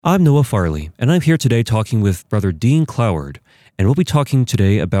I'm Noah Farley, and I'm here today talking with Brother Dean Cloward, and we'll be talking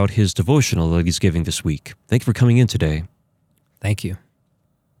today about his devotional that he's giving this week. Thank you for coming in today. Thank you.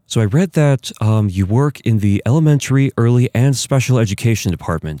 So I read that you work in the elementary, early, and special education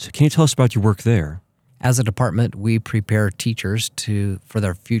department. Can you tell us about your work there? As a department, we prepare teachers for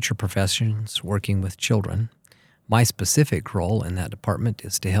their future professions working with children. My specific role in that department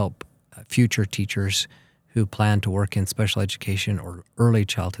is to help future teachers who plan to work in special education or early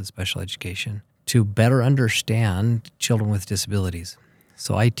childhood special education to better understand children with disabilities.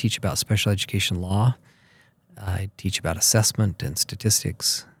 So I teach about special education law. I teach about assessment and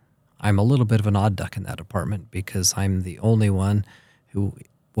statistics. I'm a little bit of an odd duck in that department because I'm the only one who,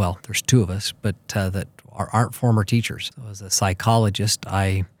 well, there's two of us, but that aren't former teachers. So as a psychologist,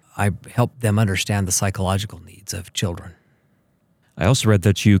 I help them understand the psychological needs of children. I also read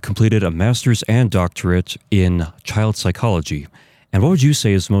that you completed a master's and doctorate in child psychology. And what would you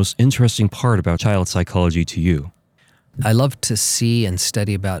say is the most interesting part about child psychology to you? I love to see and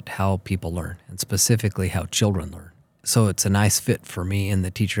study about how people learn, and specifically how children learn. So it's a nice fit for me in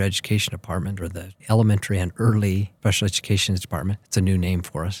the teacher education department, or the elementary and early special education department. It's a new name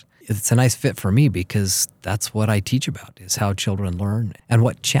for us. It's a nice fit for me because that's what I teach about, is how children learn and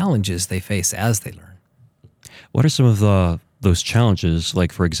what challenges they face as they learn. What are some of those challenges,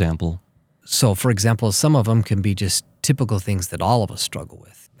 like for example? So, for example, some of them can be just typical things that all of us struggle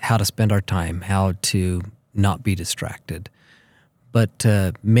with. How to spend our time, how to not be distracted. But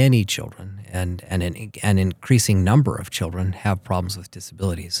many children and an increasing number of children have problems with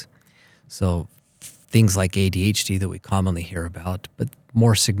disabilities. So things like ADHD that we commonly hear about, but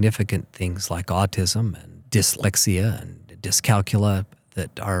more significant things like autism and dyslexia and dyscalculia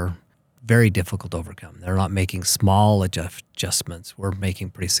that are very difficult to overcome. They're not making small adjustments. We're making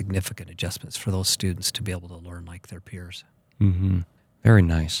pretty significant adjustments for those students to be able to learn like their peers. Mm-hmm. Very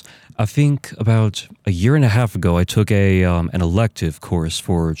nice. I think about a year and a half ago, I took an elective course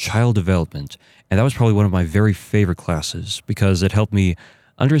for child development, and that was probably one of my very favorite classes because it helped me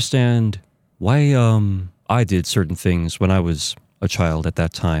understand why I did certain things when I was a child at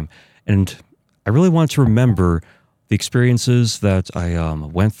that time. And I really want to remember the experiences that I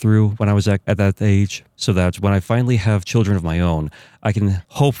went through when I was at that age, so that when I finally have children of my own, I can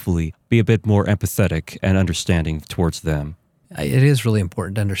hopefully be a bit more empathetic and understanding towards them. It is really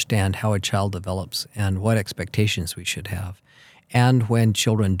important to understand how a child develops and what expectations we should have. And when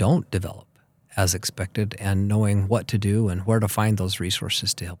children don't develop as expected, and knowing what to do and where to find those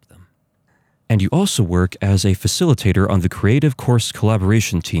resources to help them. And you also work as a facilitator on the Creative Course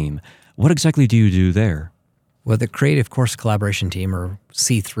Collaboration Team. What exactly do you do there? Well, the Creative Course Collaboration Team, or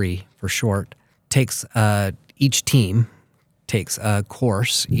C3 for short, takes each team takes a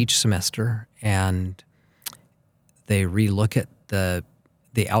course each semester, and they relook at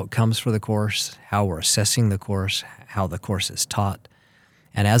the outcomes for the course, how we're assessing the course, how the course is taught.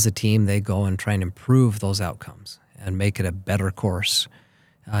 And as a team, they go and try and improve those outcomes and make it a better course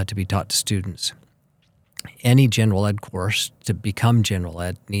to be taught to students. Any general ed course to become general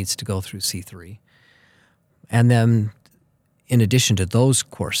ed needs to go through C3. And then in addition to those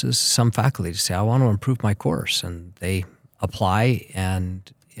courses, some faculty say, I want to improve my course. And they apply, and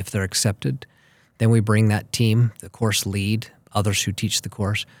if they're accepted, then we bring that team, the course lead, others who teach the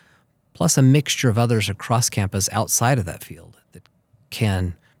course, plus a mixture of others across campus outside of that field that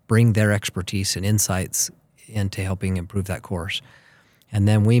can bring their expertise and insights into helping improve that course. And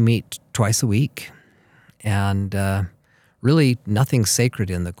then we meet twice a week, and really nothing's sacred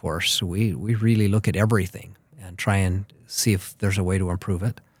in the course. We really look at everything and try and see if there's a way to improve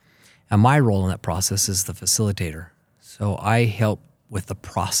it. And my role in that process is the facilitator. So I help with the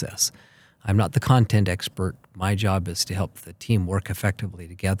process. I'm not the content expert. My job is to help the team work effectively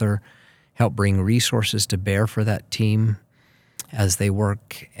together, help bring resources to bear for that team as they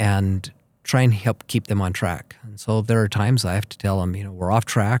work, and try and help keep them on track. And so there are times I have to tell them, we're off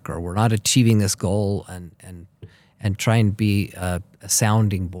track or we're not achieving this goal, and try and be a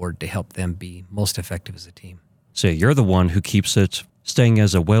sounding board to help them be most effective as a team. So you're the one who keeps it staying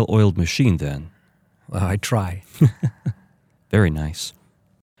as a well-oiled machine then? Well, I try. Very nice.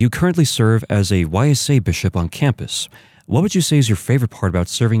 You currently serve as a YSA bishop on campus. What would you say is your favorite part about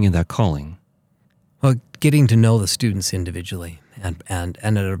serving in that calling? Well, getting to know the students individually and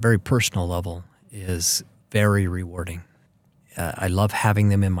at a very personal level is very rewarding. I love having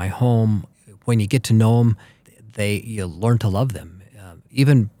them in my home. When you get to know them, you learn to love them,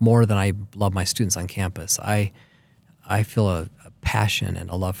 even more than I love my students on campus. I feel a passion and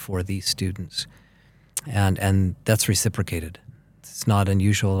a love for these students, and that's reciprocated. It's not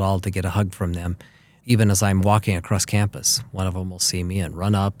unusual at all to get a hug from them. Even as I'm walking across campus, one of them will see me and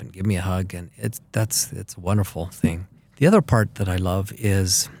run up and give me a hug, and it's a wonderful thing. The other part that I love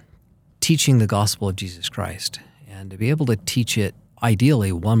is teaching the gospel of Jesus Christ, and to be able to teach it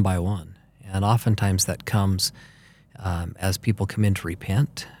ideally one by one. And oftentimes that comes as people come in to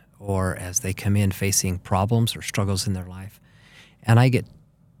repent, or as they come in facing problems or struggles in their life. And I get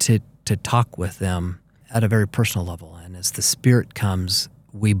to talk with them at a very personal level. And as the Spirit comes,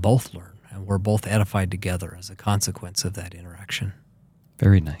 we both learn, and we're both edified together as a consequence of that interaction.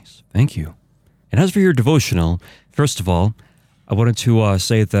 Very nice. Thank you. And as for your devotional, first of all, I wanted to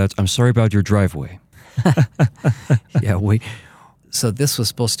say that I'm sorry about your driveway. Yeah, so this was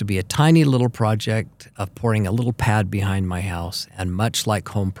supposed to be a tiny little project of pouring a little pad behind my house, and much like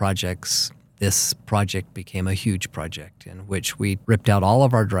home projects, this project became a huge project in which we ripped out all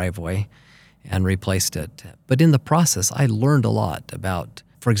of our driveway and replaced it. But in the process, I learned a lot about,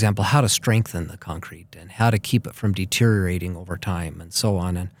 for example, how to strengthen the concrete and how to keep it from deteriorating over time and so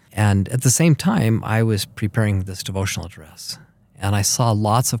on. And at the same time, I was preparing this devotional address, and I saw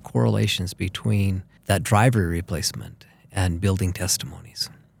lots of correlations between that driveway replacement and building testimonies.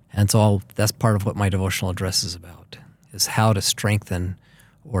 And so that's part of what my devotional address is about, is how to strengthen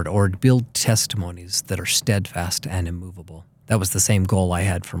or build testimonies that are steadfast and immovable. That was the same goal I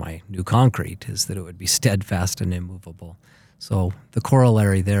had for my new concrete, is that it would be steadfast and immovable. So the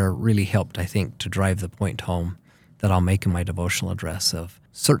corollary there really helped, I think, to drive the point home that I'll make in my devotional address of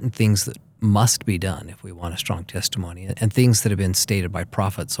certain things that must be done if we want a strong testimony, and things that have been stated by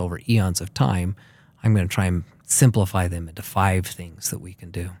prophets over eons of time. I'm going to try and simplify them into 5 things that we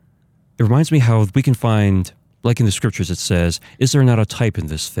can do. It reminds me how we can find, like in the scriptures it says, is there not a type in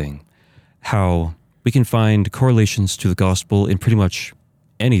this thing? How we can find correlations to the gospel in pretty much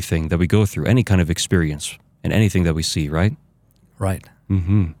anything that we go through, any kind of experience, and anything that we see, right? Right.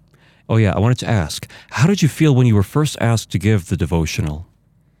 Mm-hmm. Oh yeah, I wanted to ask, how did you feel when you were first asked to give the devotional?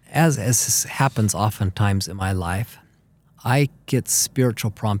 As happens oftentimes in my life, I get spiritual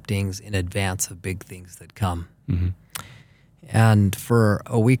promptings in advance of big things that come. Mm-hmm. And for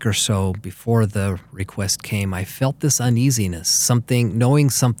a week or so before the request came, I felt this uneasiness, knowing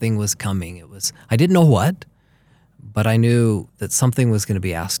something was coming. I didn't know what, but I knew that something was going to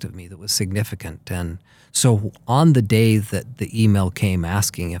be asked of me that was significant. And so on the day that the email came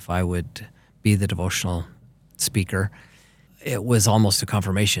asking if I would be the devotional speaker, it was almost a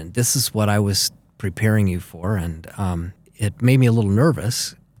confirmation. This is what I was preparing you for, and it made me a little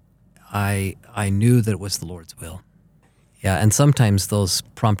nervous. I knew that it was the Lord's will. Yeah, and sometimes those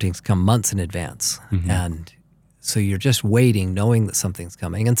promptings come months in advance. Mm-hmm. And so you're just waiting, knowing that something's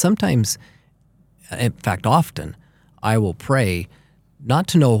coming. And sometimes, in fact, often, I will pray not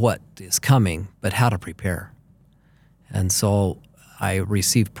to know what is coming, but how to prepare. And so I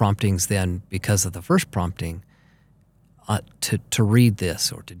received promptings then because of the first prompting to read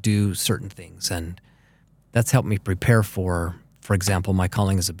this or to do certain things. And that's helped me prepare for example, my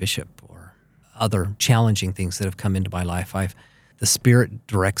calling as a bishop, or other challenging things that have come into my life. The Spirit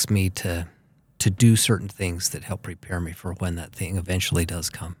directs me to do certain things that help prepare me for when that thing eventually does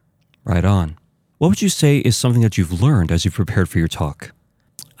come. Right on. What would you say is something that you've learned as you've prepared for your talk?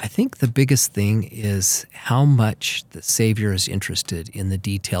 I think the biggest thing is how much the Savior is interested in the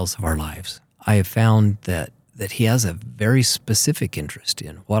details of our lives. I have found that he has a very specific interest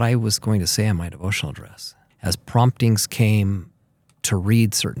in what I was going to say in my devotional address. As promptings came to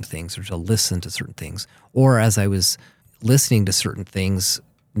read certain things or to listen to certain things, or as I was listening to certain things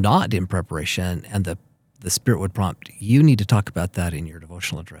not in preparation, and the Spirit would prompt, you need to talk about that in your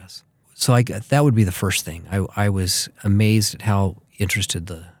devotional address. So that would be the first thing. I was amazed at how interested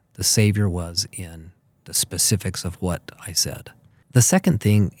the Savior was in the specifics of what I said. The second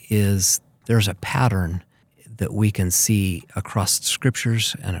thing is there's a pattern that we can see across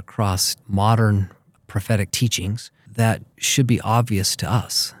scriptures and across modern prophetic teachings that should be obvious to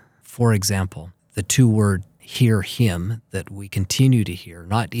us. For example, the 2-word hear him that we continue to hear,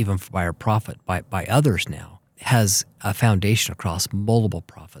 not even by our prophet, by others now, has a foundation across multiple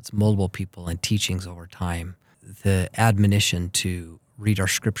prophets, multiple people, and teachings over time. The admonition to read our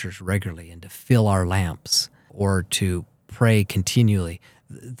scriptures regularly and to fill our lamps or to pray continually,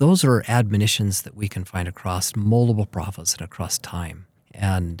 those are admonitions that we can find across multiple prophets and across time.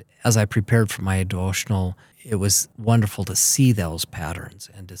 And as I prepared for my devotional, it was wonderful to see those patterns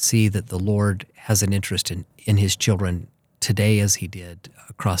and to see that the Lord has an interest in his children today as he did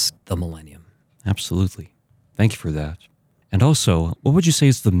across the millennium. Absolutely. Thank you for that. And also, what would you say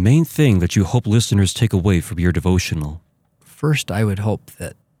is the main thing that you hope listeners take away from your devotional? First, I would hope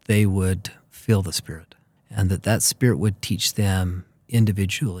that they would feel the Spirit, and that Spirit would teach them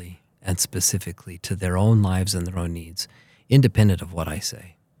individually and specifically to their own lives and their own needs, independent of what I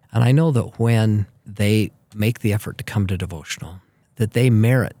say. And I know that when they make the effort to come to devotional, that they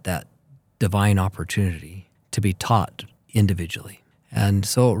merit that divine opportunity to be taught individually. And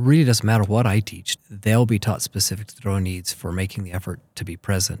so it really doesn't matter what I teach. They'll be taught specific to their own needs for making the effort to be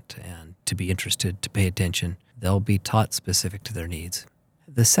present and to be interested, to pay attention. They'll be taught specific to their needs.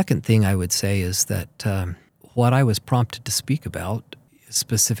 The second thing I would say is that what I was prompted to speak about is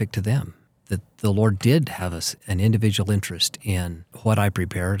specific to them, that the Lord did have an individual interest in what I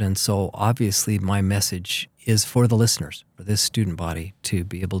prepared. And so obviously my message is for the listeners, for this student body, to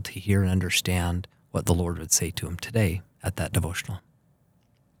be able to hear and understand what the Lord would say to them today at that devotional.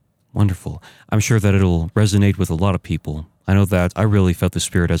 Wonderful. I'm sure that it'll resonate with a lot of people. I know that I really felt the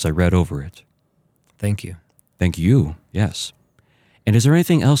Spirit as I read over it. Thank you. Thank you, yes. And is there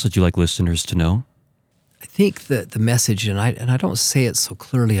anything else that you'd like listeners to know? I think that the message, and I don't say it so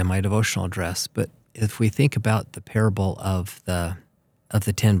clearly in my devotional address, but if we think about the parable of the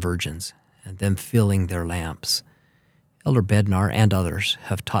 10 virgins and them filling their lamps, Elder Bednar and others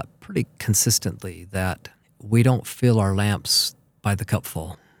have taught pretty consistently that we don't fill our lamps by the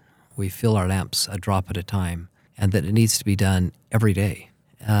cupful. We fill our lamps a drop at a time, and that it needs to be done every day.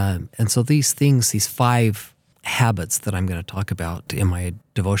 And so these things, these 5 habits that I'm going to talk about in my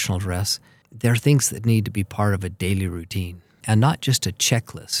devotional address, they're things that need to be part of a daily routine and not just a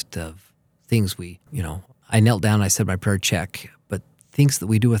checklist of things I knelt down, I said my prayer, check, but things that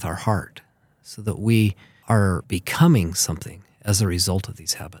we do with our heart so that we are becoming something as a result of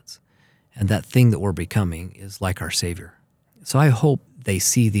these habits. And that thing that we're becoming is like our Savior. So I hope they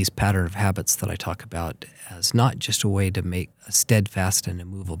see these pattern of habits that I talk about as not just a way to make a steadfast and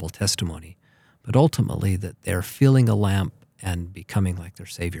immovable testimony, but ultimately that they're filling a lamp and becoming like their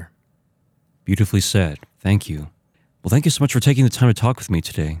Savior. Beautifully said. Thank you. Well, thank you so much for taking the time to talk with me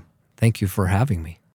today. Thank you for having me.